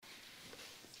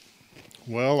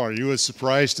Well, are you as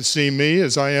surprised to see me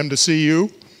as I am to see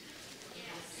you?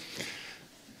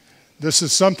 This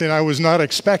is something I was not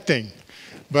expecting,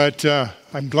 but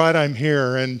I'm glad I'm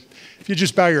here. And if you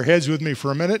just bow your heads with me for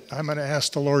a minute, I'm going to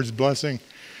ask the Lord's blessing.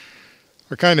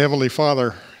 Our kind Heavenly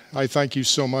Father, I thank you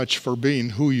so much for being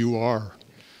who you are.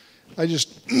 I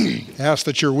just ask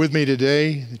that you're with me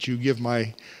today, that you give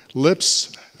my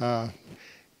lips,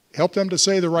 help them to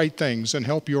say the right things, and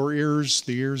help your ears,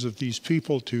 the ears of these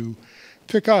people, to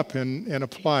pick up and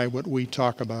apply what we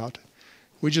talk about.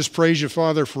 We just praise you,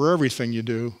 Father, for everything you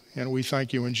do, and we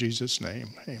thank you in Jesus'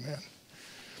 name. Amen.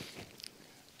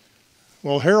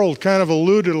 Well, Harold kind of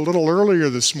alluded a little earlier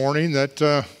this morning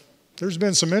that there's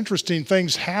been some interesting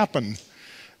things happen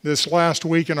this last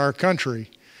week in our country.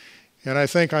 And I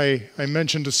think I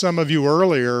mentioned to some of you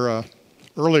earlier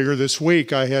this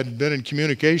week, I had been in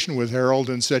communication with Harold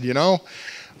and said, you know,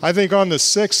 I think on the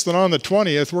 6th and on the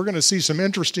 20th, we're going to see some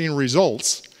interesting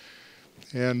results.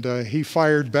 And he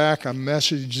fired back a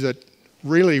message that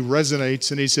really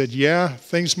resonates. And he said, yeah,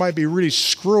 things might be really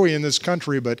screwy in this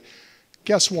country, but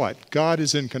guess what? God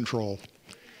is in control.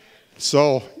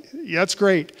 So, yeah, that's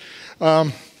great.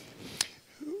 When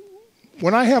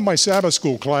I have my Sabbath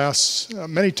school class,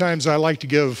 many times I like to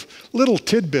give little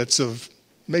tidbits of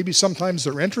maybe sometimes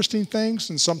they're interesting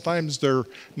things, and sometimes they're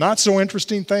not so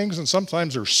interesting things, and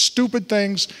sometimes they're stupid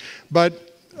things.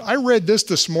 But I read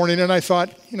this morning, and I thought,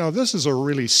 you know, this is a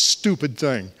really stupid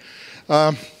thing.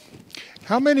 How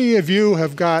many of you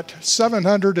have got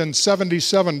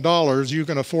 $777 you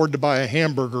can afford to buy a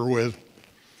hamburger with?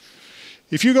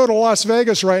 If you go to Las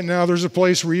Vegas right now, there's a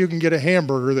place where you can get a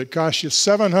hamburger that costs you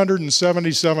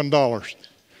 $777.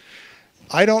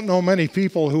 I don't know many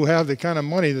people who have the kind of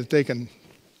money that they can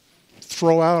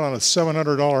throw out on a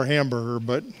 $700 hamburger,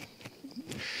 but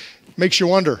makes you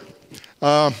wonder.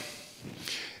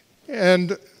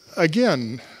 And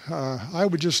again, I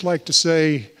would just like to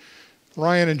say,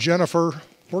 Ryan and Jennifer,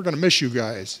 we're going to miss you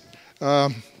guys.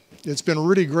 It's been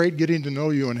really great getting to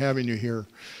know you and having you here.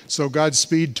 So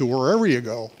Godspeed to wherever you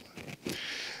go.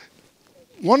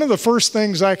 One of the first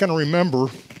things I can remember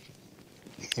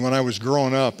when I was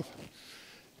growing up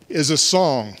is a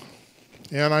song.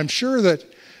 And I'm sure that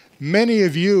many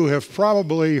of you have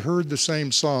probably heard the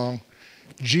same song,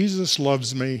 Jesus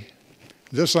Loves Me,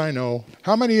 This I Know.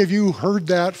 How many of you heard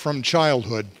that from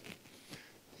childhood?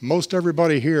 Most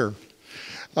everybody here.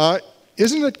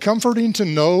 Isn't it comforting to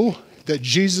know that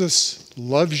Jesus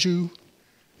loves you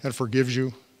and forgives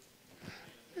you?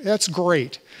 That's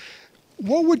great.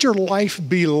 What would your life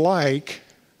be like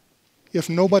if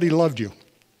nobody loved you?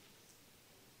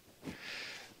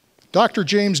 Dr.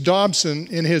 James Dobson,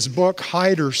 in his book,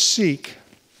 Hide or Seek,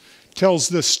 tells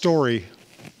this story.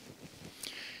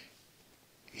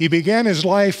 He began his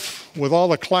life with all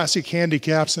the classic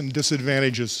handicaps and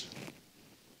disadvantages.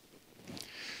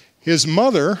 His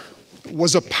mother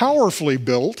was a powerfully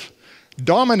built,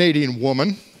 dominating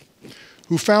woman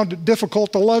who found it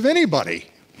difficult to love anybody.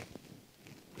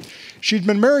 She'd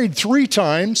been married 3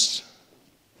 times,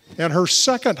 and her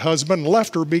second husband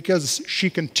left her because she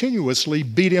continuously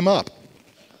beat him up.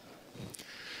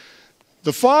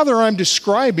 The father I'm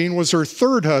describing was her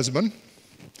third husband.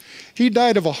 He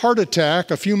died of a heart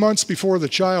attack a few months before the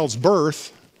child's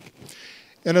birth,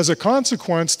 and as a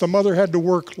consequence, the mother had to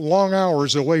work long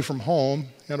hours away from home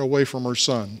and away from her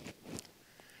son.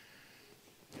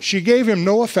 She gave him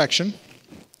no affection,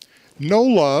 no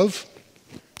love,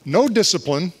 no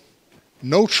discipline,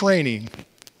 no training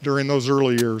during those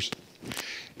early years.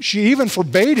 She even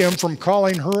forbade him from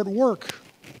calling her at work.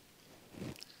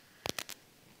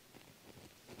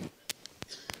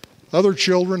 Other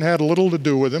children had little to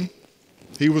do with him.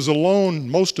 He was alone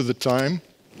most of the time.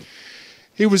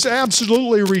 He was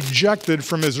absolutely rejected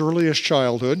from his earliest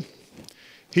childhood.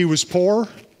 He was poor,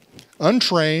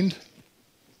 untrained,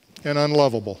 and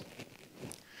unlovable.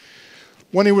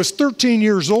 When he was 13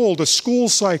 years old, a school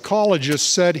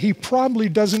psychologist said he probably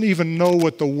doesn't even know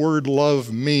what the word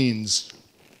love means.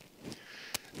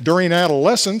 During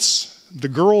adolescence, the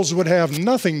girls would have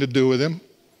nothing to do with him,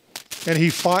 and he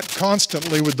fought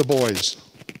constantly with the boys.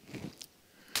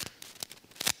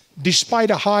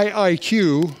 Despite a high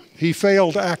IQ, he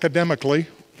failed academically,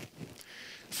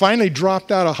 finally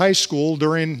dropped out of high school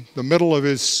during the middle of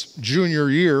his junior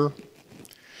year.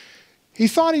 He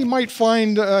thought he might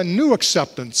find a new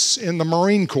acceptance in the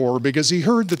Marine Corps because he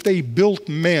heard that they built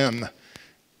men,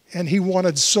 and he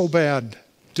wanted so bad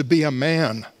to be a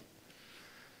man.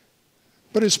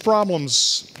 But his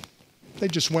problems, they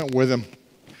just went with him.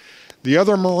 The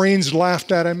other Marines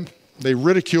laughed at him. They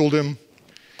ridiculed him.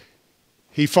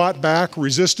 He fought back,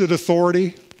 resisted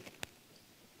authority,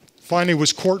 Finally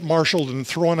was court-martialed and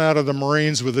thrown out of the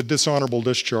Marines with a dishonorable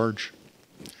discharge.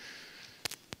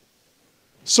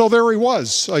 So there he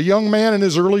was, a young man in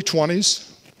his early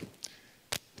 20s,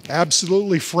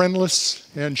 absolutely friendless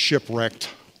and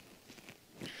shipwrecked.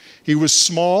 He was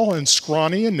small and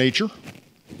scrawny in nature.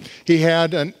 He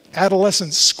had an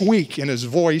adolescent squeak in his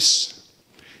voice.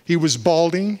 He was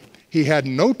balding. He had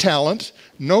no talent,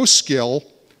 no skill,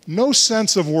 no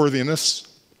sense of worthiness.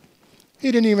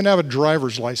 He didn't even have a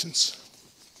driver's license.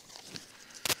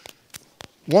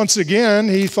 Once again,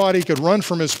 he thought he could run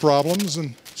from his problems,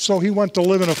 and so he went to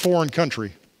live in a foreign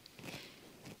country.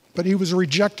 But he was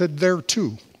rejected there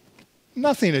too.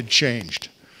 Nothing had changed.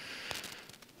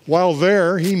 While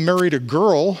there, he married a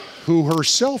girl who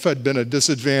herself had been a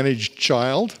disadvantaged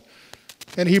child,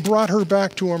 and he brought her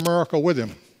back to America with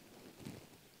him.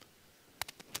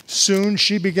 Soon,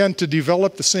 she began to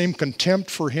develop the same contempt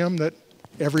for him that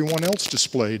everyone else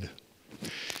displayed.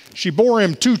 She bore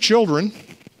him 2 children,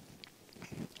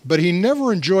 but he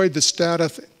never enjoyed the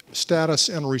status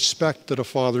and respect that a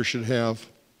father should have.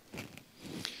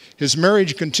 His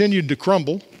marriage continued to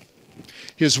crumble.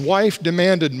 His wife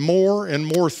demanded more and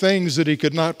more things that he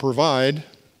could not provide.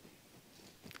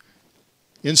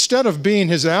 Instead of being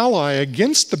his ally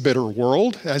against the bitter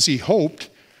world, as he hoped,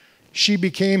 she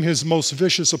became his most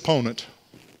vicious opponent.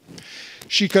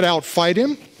 She could outfight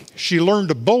him. She learned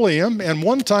to bully him, and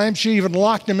one time she even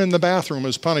locked him in the bathroom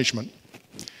as punishment.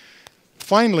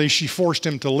 Finally, she forced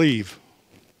him to leave.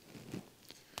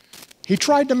 He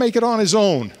tried to make it on his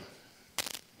own,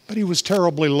 but he was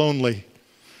terribly lonely.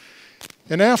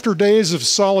 And after days of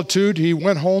solitude, he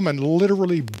went home and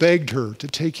literally begged her to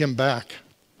take him back.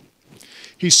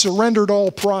 He surrendered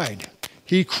all pride.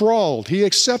 He crawled. He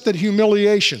accepted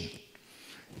humiliation.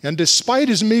 And despite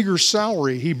his meager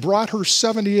salary, he brought her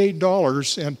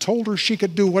 $78 and told her she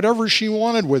could do whatever she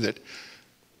wanted with it.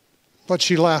 But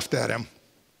she laughed at him.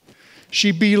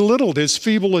 She belittled his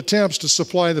feeble attempts to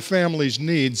supply the family's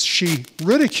needs. She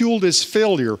ridiculed his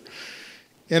failure.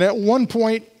 And at one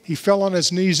point, he fell on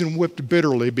his knees and wept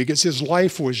bitterly because his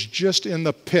life was just in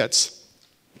the pits.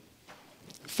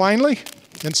 Finally,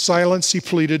 in silence, he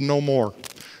pleaded no more.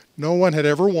 No one had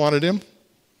ever wanted him.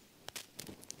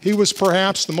 He was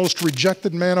perhaps the most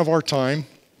rejected man of our time.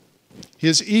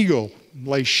 His ego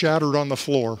lay shattered on the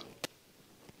floor.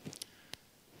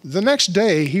 The next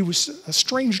day, he was a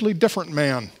strangely different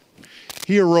man.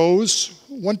 He arose,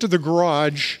 went to the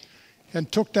garage,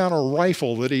 and took down a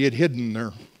rifle that he had hidden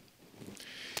there.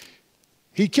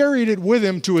 He carried it with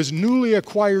him to his newly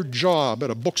acquired job at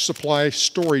a book supply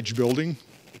storage building.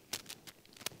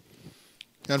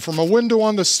 And from a window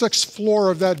on the 6th floor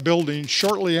of that building,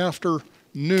 shortly after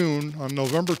noon on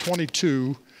November 22,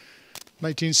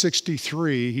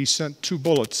 1963, he sent 2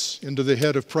 bullets into the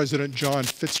head of President John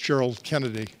Fitzgerald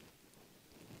Kennedy.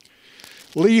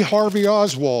 Lee Harvey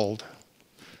Oswald,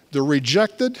 the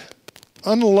rejected,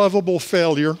 unlovable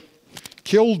failure,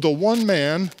 killed the one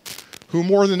man who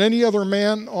more than any other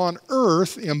man on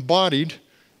earth embodied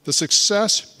the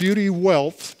success, beauty,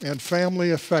 wealth, and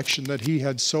family affection that he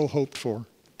had so hoped for.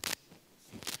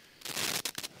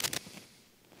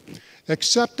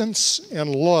 Acceptance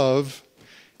and love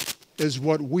is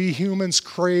what we humans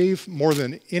crave more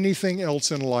than anything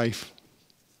else in life.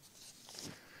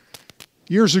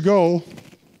 Years ago,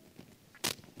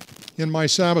 in my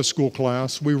Sabbath school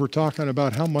class, we were talking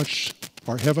about how much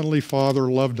our Heavenly Father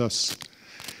loved us,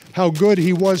 how good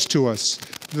He was to us,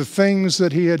 the things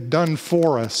that He had done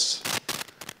for us.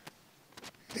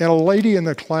 And a lady in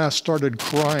the class started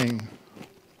crying.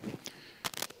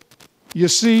 You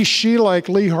see, she, like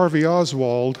Lee Harvey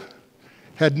Oswald,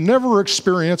 had never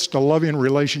experienced a loving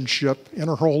relationship in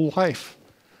her whole life.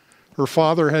 Her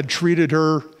father had treated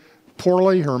her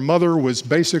poorly. Her mother was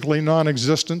basically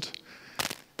non-existent.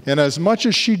 And as much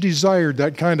as she desired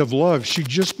that kind of love, she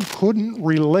just couldn't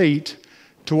relate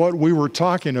to what we were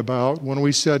talking about when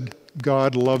we said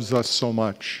God loves us so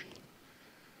much.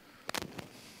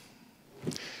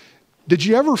 Did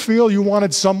you ever feel you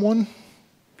wanted someone,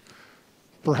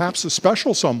 perhaps a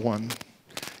special someone,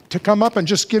 to come up and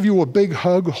just give you a big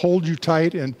hug, hold you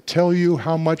tight, and tell you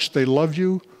how much they love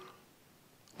you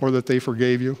or that they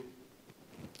forgave you?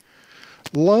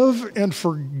 Love and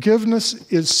forgiveness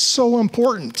is so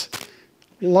important.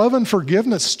 Love and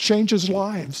forgiveness changes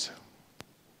lives.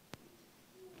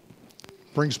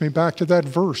 Brings me back to that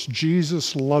verse,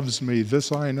 Jesus loves me,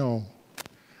 this I know.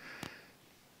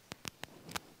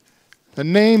 A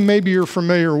name maybe you're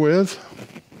familiar with,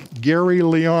 Gary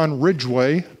Leon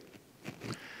Ridgway,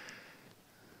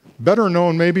 better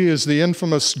known maybe as the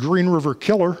infamous Green River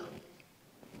Killer.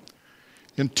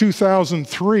 In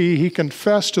 2003, he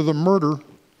confessed to the murder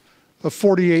of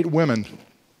 48 women.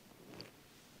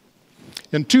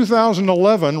 In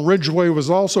 2011, Ridgway was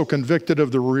also convicted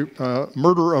of the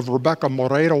murder of Rebecca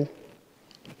Moreiro,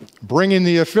 bringing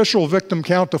the official victim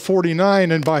count to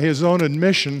 49, and by his own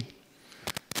admission,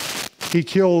 he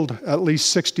killed at least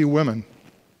 60 women.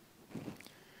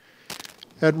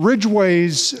 At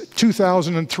Ridgway's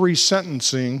 2003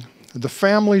 sentencing, the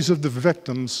families of the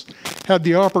victims had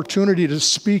the opportunity to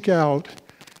speak out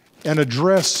and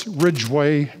address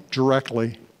Ridgway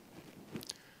directly.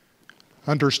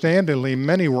 Understandably,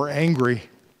 many were angry,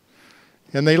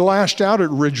 and they lashed out at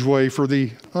Ridgway for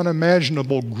the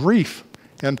unimaginable grief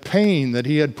and pain that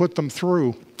he had put them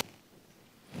through.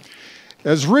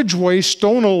 As Ridgway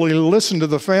stonily listened to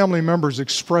the family members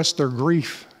express their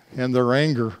grief and their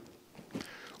anger,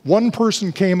 one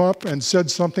person came up and said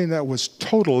something that was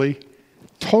totally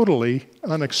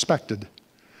unexpected.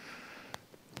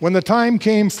 When the time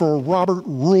came for Robert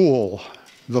Rule,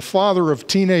 the father of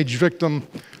teenage victim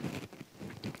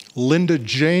Linda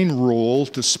Jane Rule,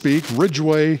 to speak,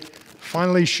 Ridgway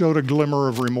finally showed a glimmer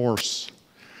of remorse.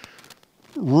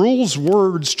 Rule's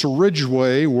words to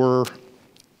Ridgway were,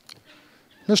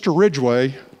 "Mr.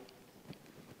 Ridgway,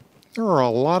 there are a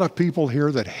lot of people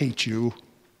here that hate you.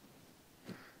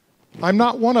 I'm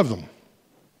not one of them.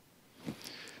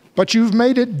 But you've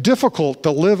made it difficult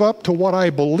to live up to what I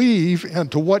believe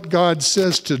and to what God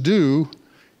says to do,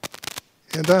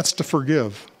 and that's to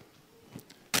forgive.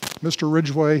 Mr.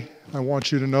 Ridgway, I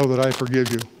want you to know that I forgive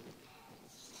you."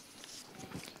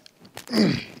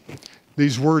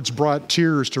 These words brought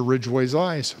tears to Ridgway's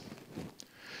eyes.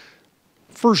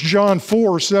 1 John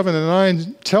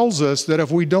 4:7-9 tells us that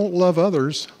if we don't love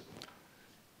others,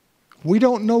 we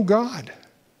don't know God,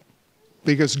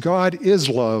 because God is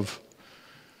love.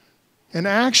 And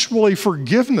actually,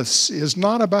 forgiveness is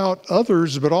not about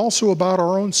others, but also about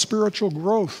our own spiritual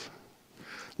growth.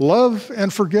 Love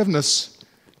and forgiveness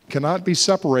cannot be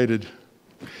separated.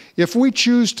 If we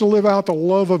choose to live out the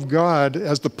love of God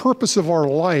as the purpose of our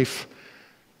life,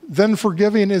 then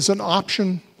forgiving is an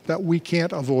option that we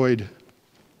can't avoid.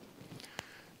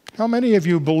 How many of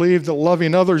you believe that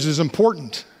loving others is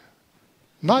important?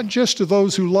 Not just to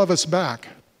those who love us back.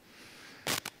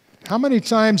 How many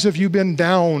times have you been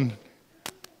down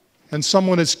and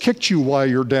someone has kicked you while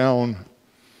you're down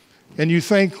and you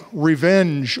think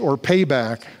revenge or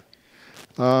payback?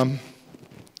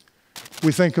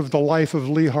 We think of the life of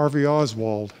Lee Harvey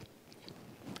Oswald.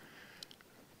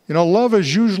 You know, love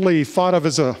is usually thought of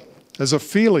as a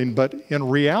feeling, but in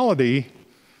reality,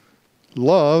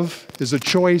 love is a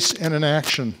choice and an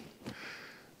action.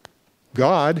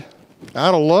 God,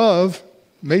 out of love,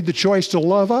 made the choice to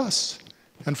love us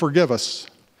and forgive us.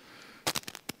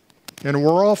 And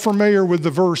we're all familiar with the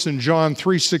verse in John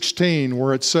 3:16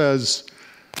 where it says,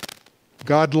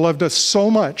 God loved us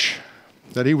so much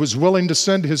that he was willing to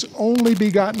send his only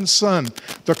begotten Son,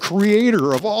 the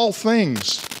creator of all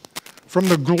things, from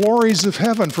the glories of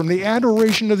heaven, from the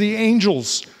adoration of the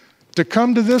angels, to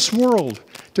come to this world,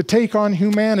 to take on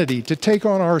humanity, to take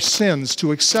on our sins,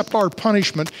 to accept our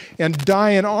punishment and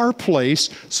die in our place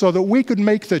so that we could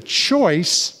make the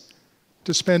choice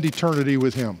to spend eternity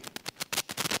with him.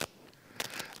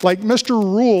 Like Mr.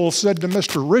 Rule said to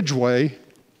Mr. Ridgway,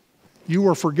 "You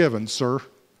are forgiven, sir."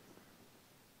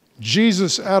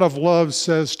 Jesus, out of love,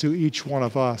 says to each one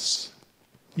of us,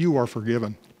 "You are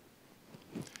forgiven."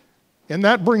 And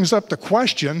that brings up the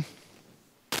question,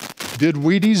 did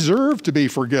we deserve to be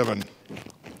forgiven?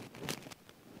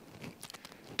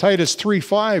 Titus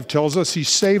 3:5 tells us he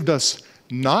saved us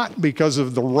not because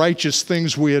of the righteous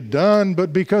things we had done,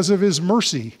 but because of his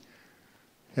mercy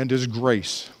and his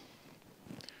grace.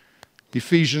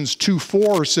 Ephesians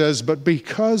 2:4 says, "But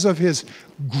because of his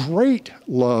great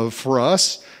love for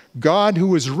us, God,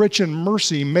 who is rich in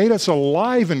mercy, made us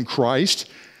alive in Christ."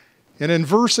 And in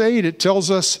verse 8, it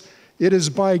tells us, "It is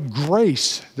by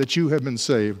grace that you have been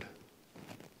saved."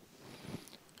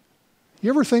 You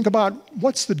ever think about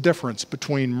what's the difference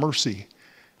between mercy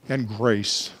and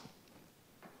grace?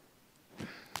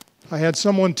 I had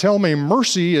someone tell me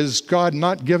mercy is God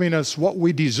not giving us what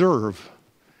we deserve,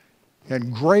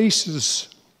 and grace is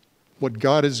what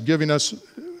God is giving us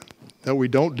that we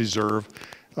don't deserve.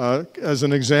 As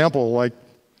an example, like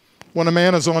when a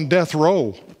man is on death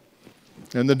row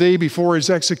and the day before his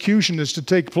execution is to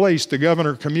take place, the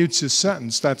governor commutes his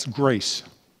sentence. That's grace.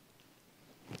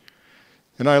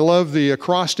 And I love the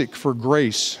acrostic for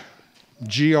grace,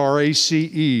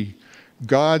 G-R-A-C-E,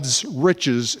 God's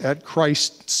riches at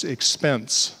Christ's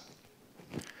expense.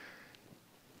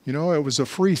 You know, it was a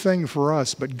free thing for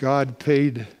us, but God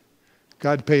paid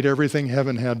everything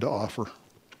heaven had to offer.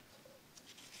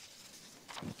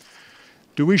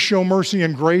 Do we show mercy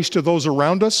and grace to those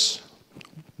around us,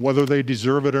 whether they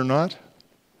deserve it or not?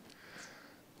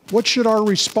 What should our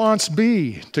response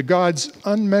be to God's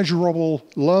unmeasurable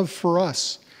love for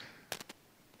us?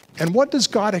 And what does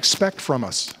God expect from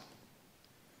us?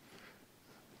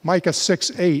 Micah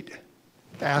 6:8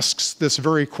 asks this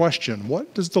very question.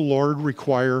 What does the Lord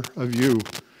require of you?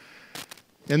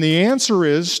 And the answer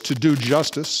is to do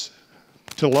justice,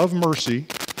 to love mercy,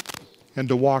 and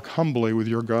to walk humbly with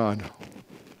your God.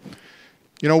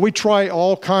 You know, we try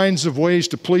all kinds of ways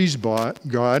to please God,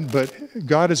 but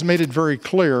God has made it very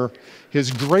clear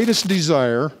His greatest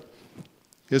desire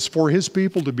is for His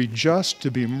people to be just,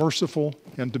 to be merciful,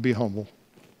 and to be humble.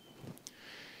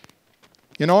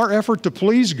 In our effort to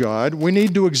please God, we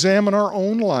need to examine our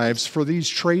own lives for these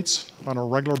traits on a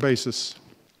regular basis.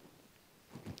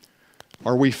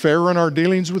 Are we fair in our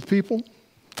dealings with people?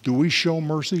 Do we show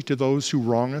mercy to those who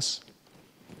wrong us?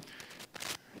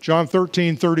 John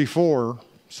 13:34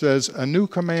 says, "A new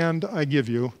command I give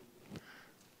you,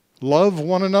 love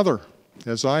one another.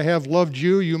 As I have loved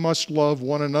you, you must love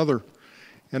one another.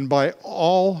 And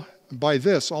by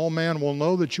this, all men will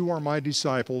know that you are my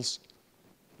disciples,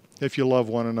 if you love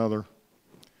one another."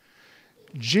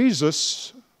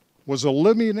 Jesus was a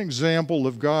living example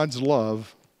of God's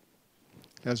love,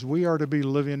 as we are to be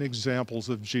living examples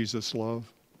of Jesus'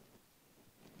 love.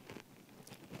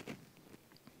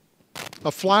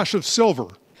 A flash of silver.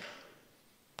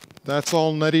 That's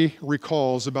all Nettie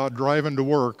recalls about driving to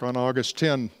work on August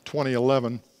 10,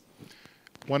 2011,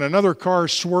 when another car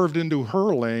swerved into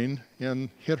her lane and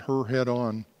hit her head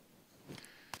on.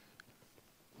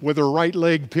 With her right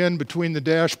leg pinned between the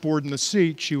dashboard and the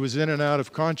seat, she was in and out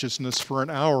of consciousness for an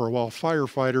hour while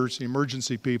firefighters,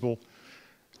 emergency people,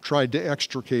 tried to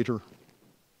extricate her.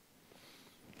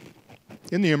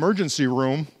 In the emergency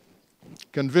room,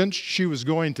 convinced she was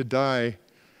going to die,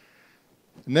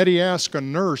 Nettie asked a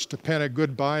nurse to pen a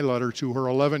goodbye letter to her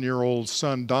 11-year-old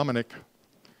son, Dominic.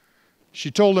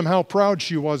 She told him how proud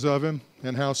she was of him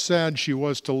and how sad she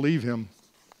was to leave him.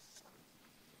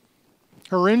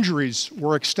 Her injuries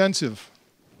were extensive,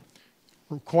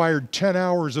 required 10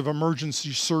 hours of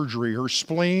emergency surgery. Her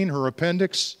spleen, her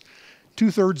appendix,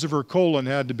 2/3 of her colon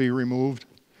had to be removed.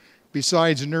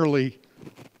 Besides nearly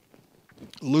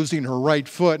losing her right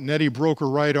foot, Nettie broke her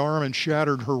right arm and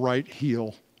shattered her right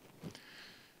heel.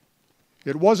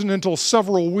 It wasn't until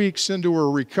several weeks into her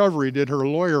recovery did her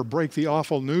lawyer break the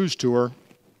awful news to her.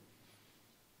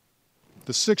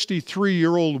 The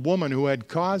 63-year-old woman who had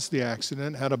caused the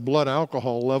accident had a blood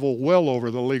alcohol level well over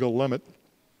the legal limit.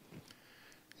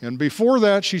 And before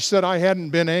that, she said, "I hadn't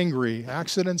been angry.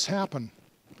 Accidents happen.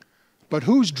 But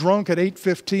who's drunk at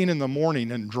 8:15 in the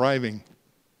morning and driving?"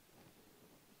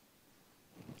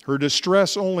 Her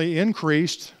distress only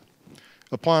increased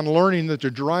upon learning that the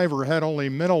driver had only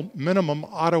minimum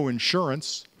auto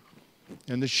insurance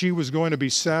and that she was going to be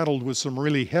saddled with some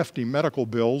really hefty medical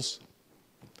bills.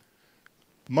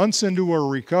 Months into her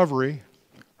recovery,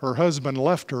 her husband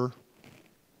left her.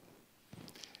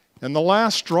 And the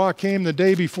last straw came the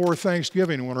day before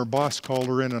Thanksgiving when her boss called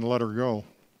her in and let her go.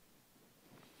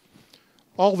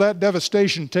 All that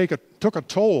devastation took a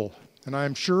toll, and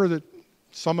I'm sure that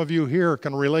some of you here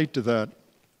can relate to that.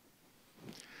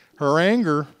 Her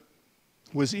anger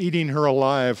was eating her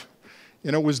alive,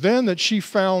 and it was then that she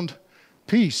found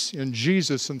peace in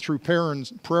Jesus, and through prayer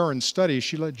and study,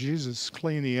 she let Jesus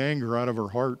clean the anger out of her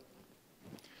heart.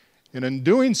 And in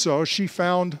doing so, she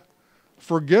found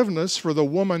forgiveness for the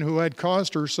woman who had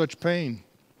caused her such pain.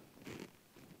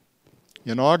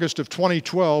 In August of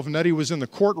 2012, Nettie was in the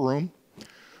courtroom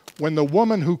when the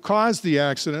woman who caused the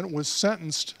accident was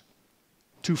sentenced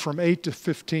to from 8 to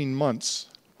 15 months.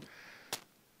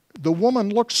 The woman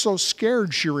looked so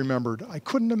scared, she remembered. I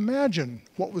couldn't imagine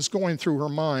what was going through her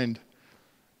mind.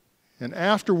 And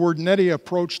afterward, Nettie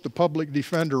approached the public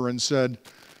defender and said,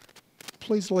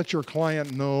 "Please let your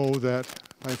client know that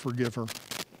I forgive her."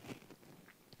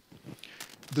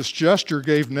 This gesture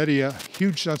gave Nettie a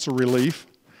huge sense of relief.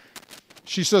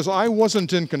 She says, "I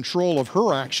wasn't in control of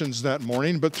her actions that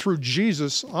morning, but through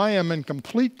Jesus, I am in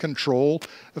complete control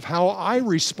of how I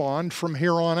respond from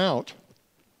here on out.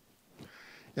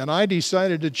 And I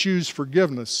decided to choose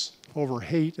forgiveness over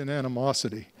hate and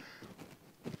animosity."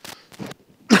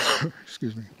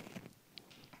 Excuse me.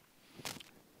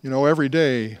 You know, every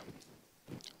day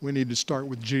we need to start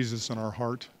with Jesus in our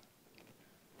heart.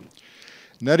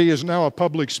 Nettie is now a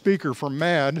public speaker for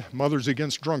MAD, Mothers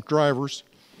Against Drunk Drivers.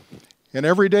 And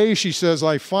every day she says,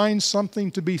 "I find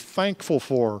something to be thankful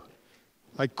for.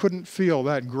 I couldn't feel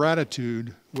that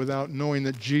gratitude without knowing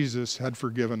that Jesus had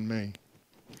forgiven me."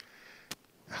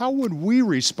 How would we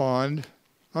respond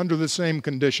under the same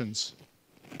conditions?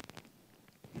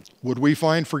 Would we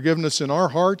find forgiveness in our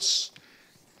hearts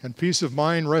and peace of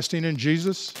mind resting in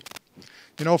Jesus?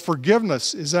 You know,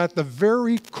 forgiveness is at the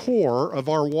very core of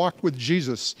our walk with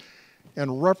Jesus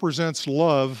and represents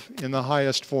love in the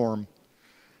highest form.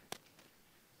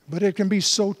 But it can be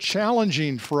so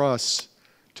challenging for us,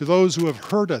 to those who have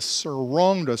hurt us or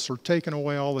wronged us or taken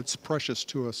away all that's precious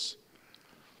to us.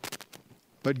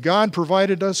 But God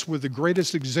provided us with the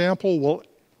greatest example we'll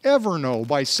ever know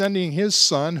by sending His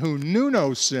Son, who knew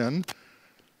no sin,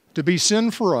 to be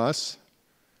sin for us.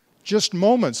 Just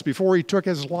moments before He took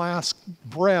His last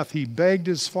breath, He begged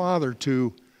His Father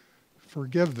to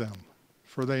forgive them,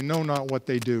 for they know not what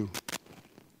they do.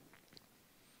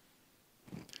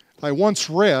 I once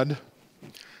read,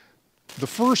 the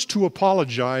first to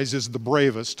apologize is the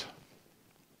bravest.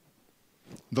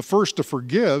 The first to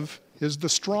forgive is the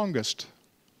strongest.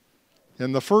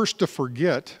 And the first to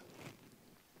forget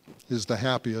is the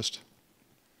happiest.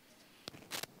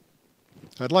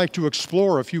 I'd like to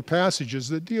explore a few passages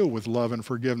that deal with love and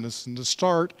forgiveness. And to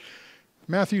start,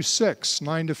 Matthew 6,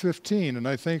 9 to 15. And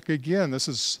I think, again, this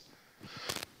is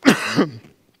a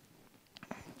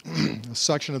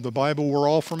section of the Bible we're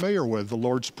all familiar with, the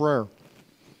Lord's Prayer.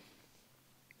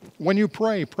 When you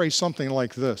pray, pray something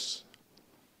like this.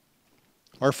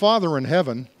 Our Father in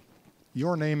heaven,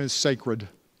 your name is sacred.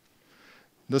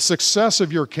 The success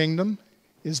of your kingdom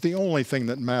is the only thing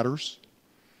that matters.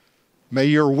 May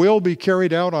your will be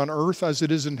carried out on earth as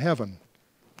it is in heaven.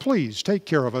 Please take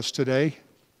care of us today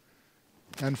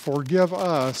and forgive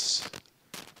us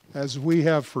as we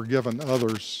have forgiven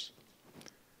others.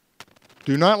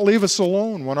 Do not leave us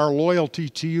alone when our loyalty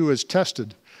to you is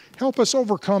tested. Help us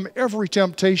overcome every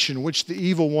temptation which the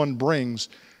evil one brings,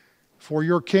 for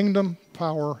your kingdom,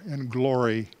 power, and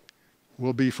glory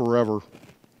will be forever.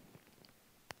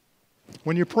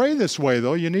 When you pray this way,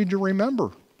 though, you need to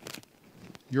remember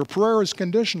your prayer is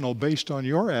conditional based on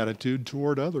your attitude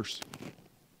toward others.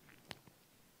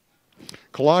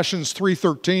 Colossians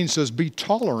 3:13 says, be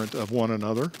tolerant of one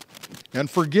another and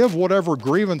forgive whatever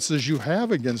grievances you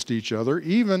have against each other,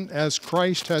 even as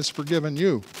Christ has forgiven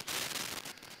you.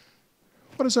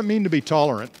 What does it mean to be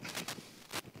tolerant?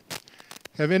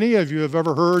 Have any of you have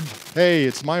ever heard, hey,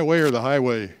 it's my way or the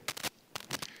highway?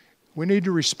 We need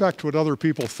to respect what other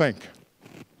people think.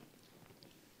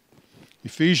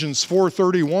 Ephesians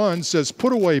 4:31 says,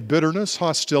 put away bitterness,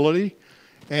 hostility,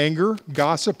 anger,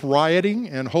 gossip, rioting,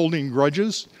 and holding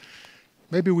grudges.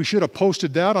 Maybe we should have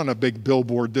posted that on a big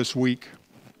billboard this week.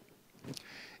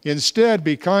 Instead,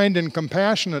 be kind and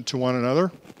compassionate to one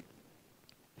another,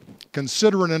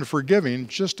 considerate and forgiving,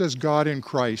 just as God in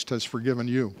Christ has forgiven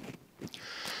you.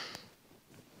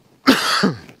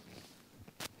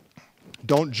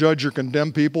 Don't judge or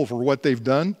condemn people for what they've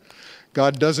done.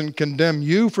 God doesn't condemn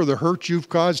you for the hurt you've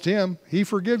caused Him. He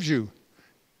forgives you.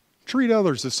 Treat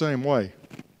others the same way.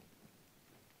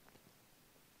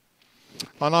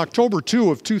 On October 2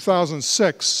 of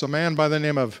 2006, a man by the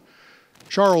name of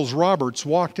Charles Roberts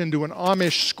walked into an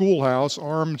Amish schoolhouse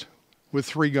armed with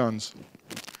 3 guns.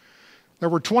 There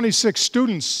were 26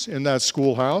 students in that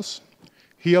schoolhouse.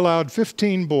 He allowed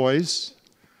 15 boys,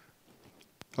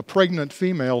 a pregnant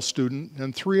female student,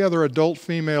 and 3 other adult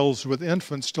females with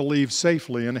infants to leave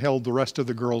safely and held the rest of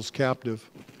the girls captive.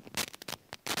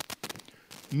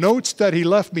 Notes that he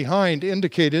left behind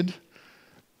indicated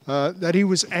that he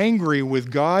was angry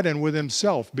with God and with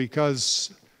himself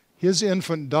because his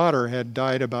infant daughter had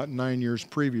died about 9 years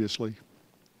previously.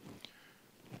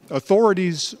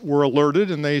 Authorities were alerted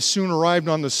and they soon arrived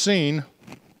on the scene.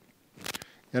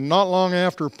 And not long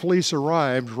after police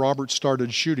arrived, Roberts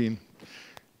started shooting,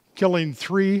 killing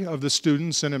 3 of the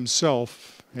students and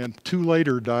himself, and 2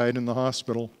 later died in the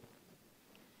hospital.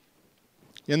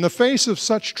 In the face of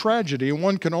such tragedy,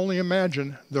 one can only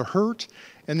imagine the hurt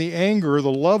and the anger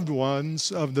the loved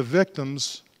ones of the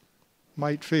victims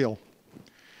might feel.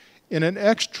 In an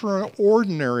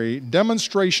extraordinary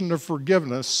demonstration of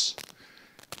forgiveness,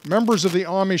 members of the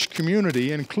Amish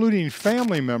community, including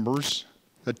family members,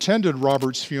 attended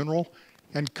Robert's funeral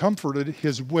and comforted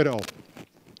his widow.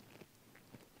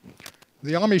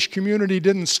 The Amish community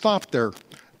didn't stop there.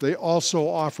 They also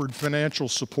offered financial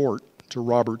support to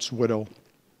Robert's widow.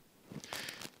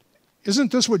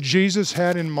 Isn't this what Jesus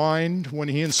had in mind when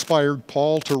He inspired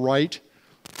Paul to write?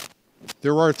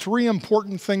 There are 3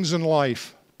 important things in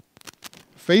life: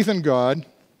 faith in God,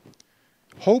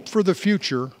 hope for the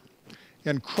future,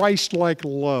 and Christ-like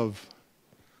love.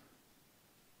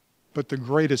 But the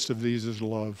greatest of these is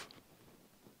love.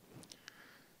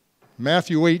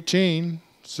 Matthew 18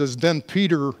 says, then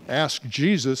Peter asked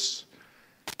Jesus,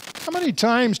 How many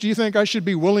times do you think I should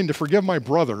be willing to forgive my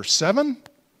brother? 7?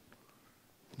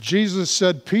 Jesus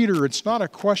said, Peter, it's not a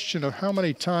question of how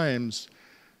many times,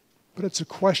 but it's a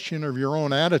question of your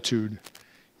own attitude.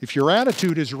 If your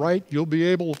attitude is right, you'll be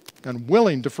able and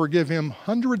willing to forgive him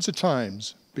hundreds of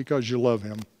times because you love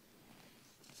him.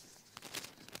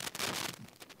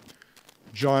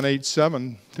 John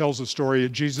 8:7 tells the story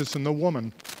of Jesus and the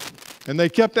woman. And they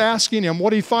kept asking him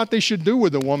what he thought they should do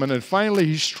with the woman. And finally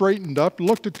he straightened up,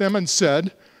 looked at them and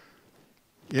said,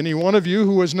 any one of you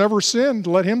who has never sinned,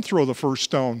 let him throw the first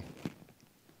stone.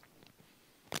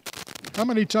 How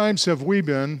many times have we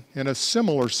been in a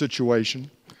similar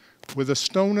situation with a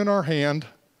stone in our hand,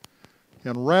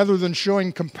 and rather than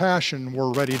showing compassion,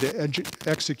 we're ready to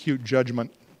execute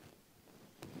judgment?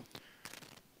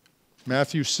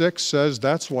 Matthew 6 says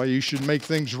that's why you should make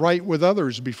things right with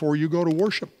others before you go to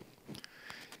worship.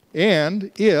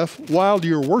 And if, while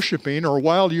you're worshiping or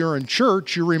while you're in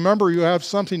church, you remember you have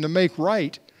something to make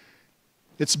right,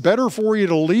 it's better for you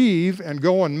to leave and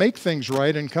go and make things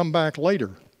right and come back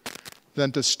later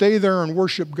than to stay there and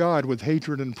worship God with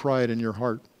hatred and pride in your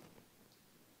heart.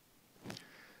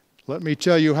 Let me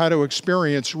tell you how to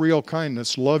experience real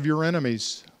kindness. Love your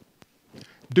enemies.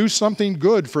 Do something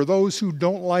good for those who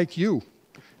don't like you.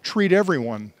 Treat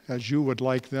everyone as you would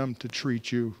like them to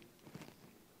treat you.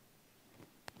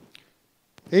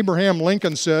 Abraham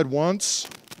Lincoln said once,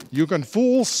 you can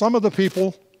fool some of the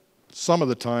people some of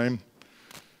the time,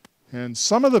 and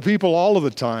some of the people all of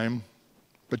the time,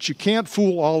 but you can't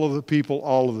fool all of the people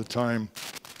all of the time.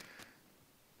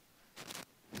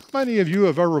 How many of you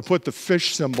have ever put the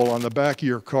fish symbol on the back of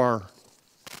your car?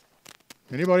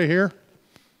 Anybody here?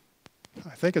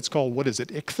 I think it's called, what is it,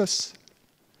 ichthus?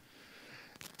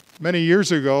 Many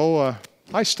years ago,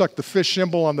 I stuck the fish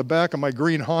symbol on the back of my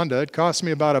green Honda. It cost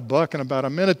me about $1 and about a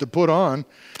minute to put on.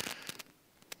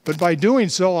 But by doing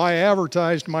so, I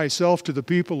advertised myself to the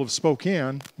people of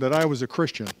Spokane that I was a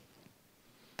Christian.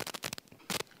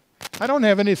 I don't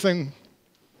have anything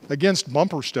against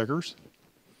bumper stickers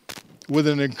with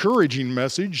an encouraging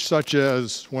message such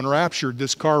as, when raptured,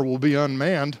 this car will be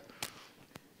unmanned.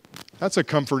 That's a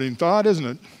comforting thought, isn't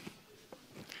it?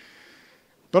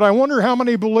 But I wonder how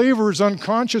many believers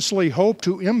unconsciously hope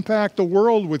to impact the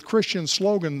world with Christian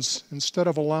slogans instead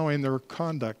of allowing their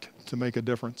conduct to make a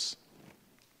difference.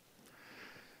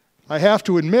 I have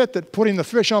to admit that putting the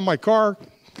fish on my car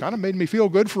kind of made me feel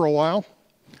good for a while.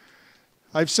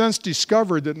 I've since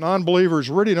discovered that non-believers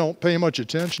really don't pay much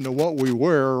attention to what we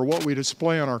wear or what we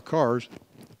display on our cars.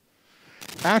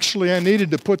 Actually, I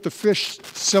needed to put the fish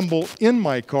symbol in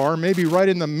my car, maybe right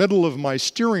in the middle of my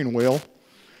steering wheel,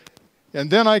 and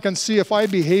then I can see if I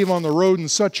behave on the road in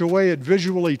such a way it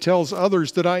visually tells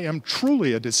others that I am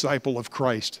truly a disciple of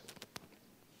Christ.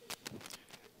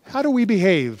 How do we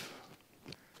behave?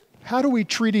 How do we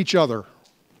treat each other?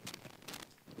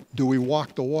 Do we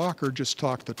walk the walk or just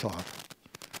talk the talk?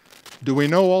 Do we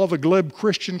know all the glib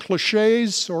Christian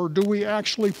cliches, or do we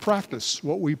actually practice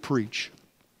what we preach?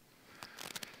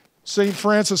 St.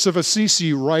 Francis of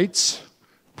Assisi writes,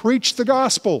 preach the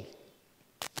gospel.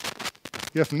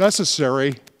 If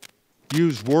necessary,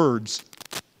 use words.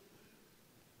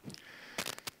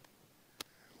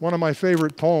 One of my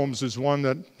favorite poems is one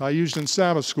that I used in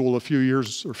Sabbath school a few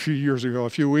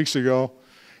weeks ago.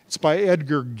 It's by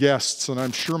Edgar Guests, and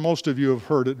I'm sure most of you have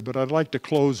heard it, but I'd like to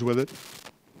close with it.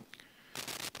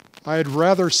 I'd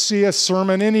rather see a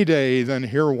sermon any day than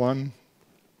hear one.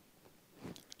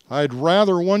 I'd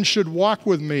rather one should walk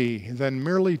with me than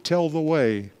merely tell the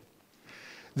way.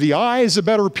 The eye is a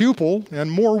better pupil and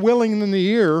more willing than the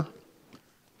ear.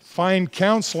 Fine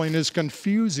counseling is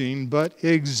confusing, but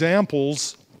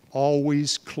examples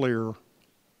always clear.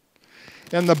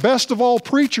 And the best of all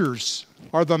preachers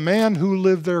are the men who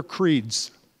live their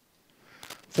creeds.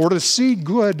 For to see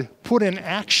good put in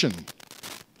action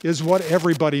is what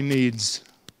everybody needs.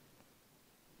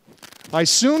 I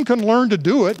soon can learn to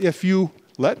do it if you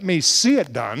let me see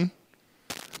it done.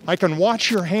 I can watch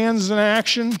your hands in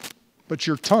action, but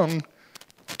your tongue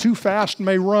too fast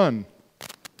may run.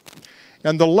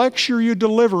 And the lecture you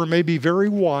deliver may be very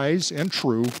wise and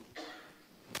true,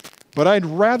 but I'd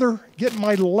rather get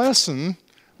my lesson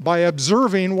by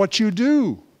observing what you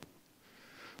do.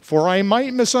 For I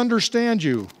might misunderstand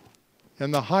you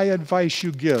and the high advice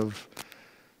you give,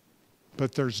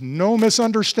 but there's no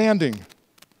misunderstanding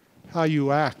how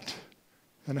you act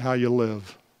and how you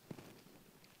live.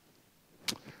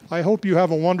 I hope you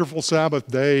have a wonderful Sabbath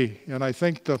day, and I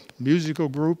think the musical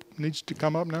group needs to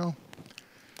come up now.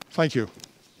 Thank you.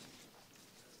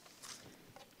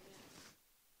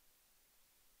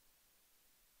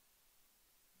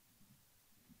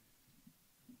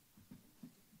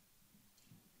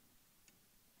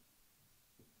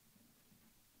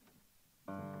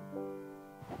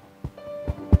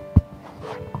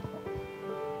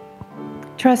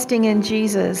 Trusting in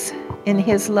Jesus, in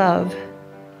his love,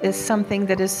 is something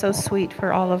that is so sweet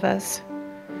for all of us.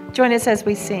 Join us as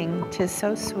we sing, "'Tis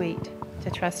so sweet to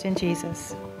trust in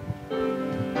Jesus."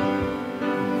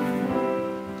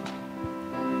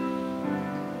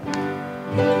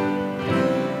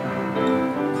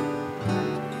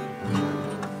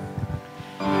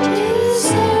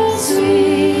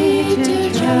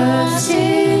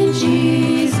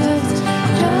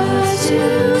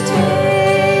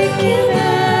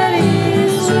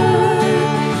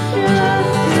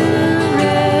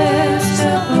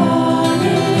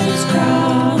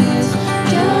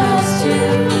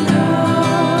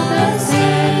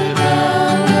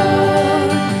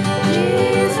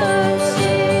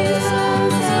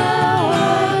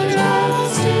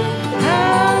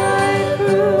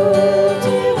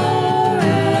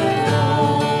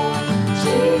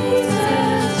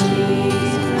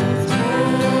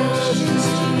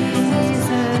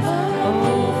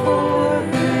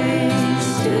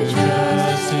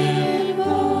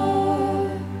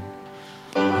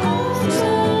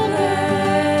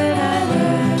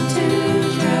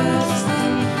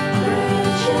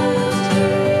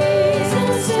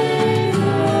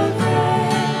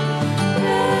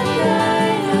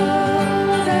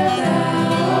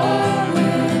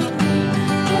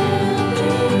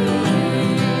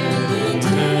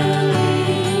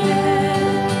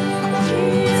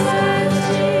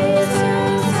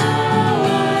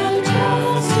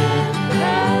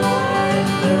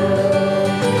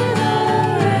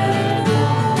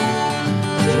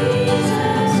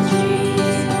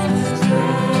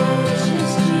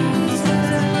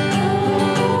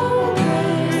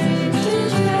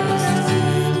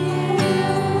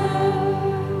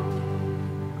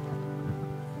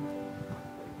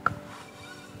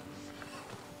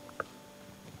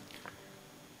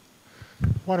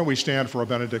 Why don't we stand for a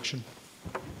benediction?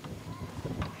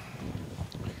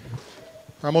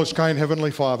 Our most kind Heavenly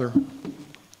Father,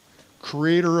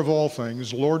 Creator of all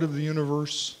things, Lord of the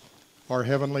universe, our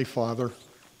Heavenly Father,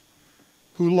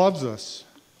 who loves us,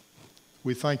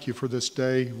 we thank you for this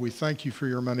day. We thank you for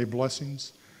your many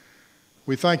blessings.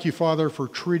 We thank you, Father, for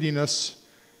treating us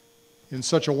in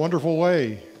such a wonderful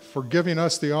way, for giving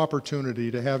us the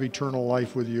opportunity to have eternal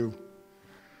life with you.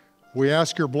 We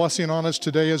ask your blessing on us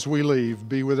today as we leave.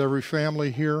 Be with every family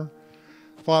here.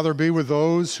 Father, be with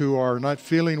those who are not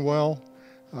feeling well,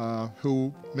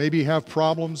 who maybe have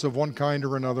problems of one kind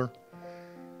or another.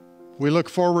 We look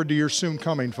forward to your soon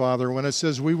coming, Father, when it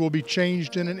says we will be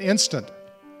changed in an instant.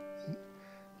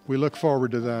 We look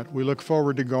forward to that. We look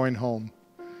forward to going home.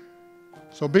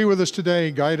 So be with us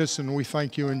today, guide us, and we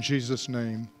thank you in Jesus'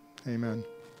 name. Amen.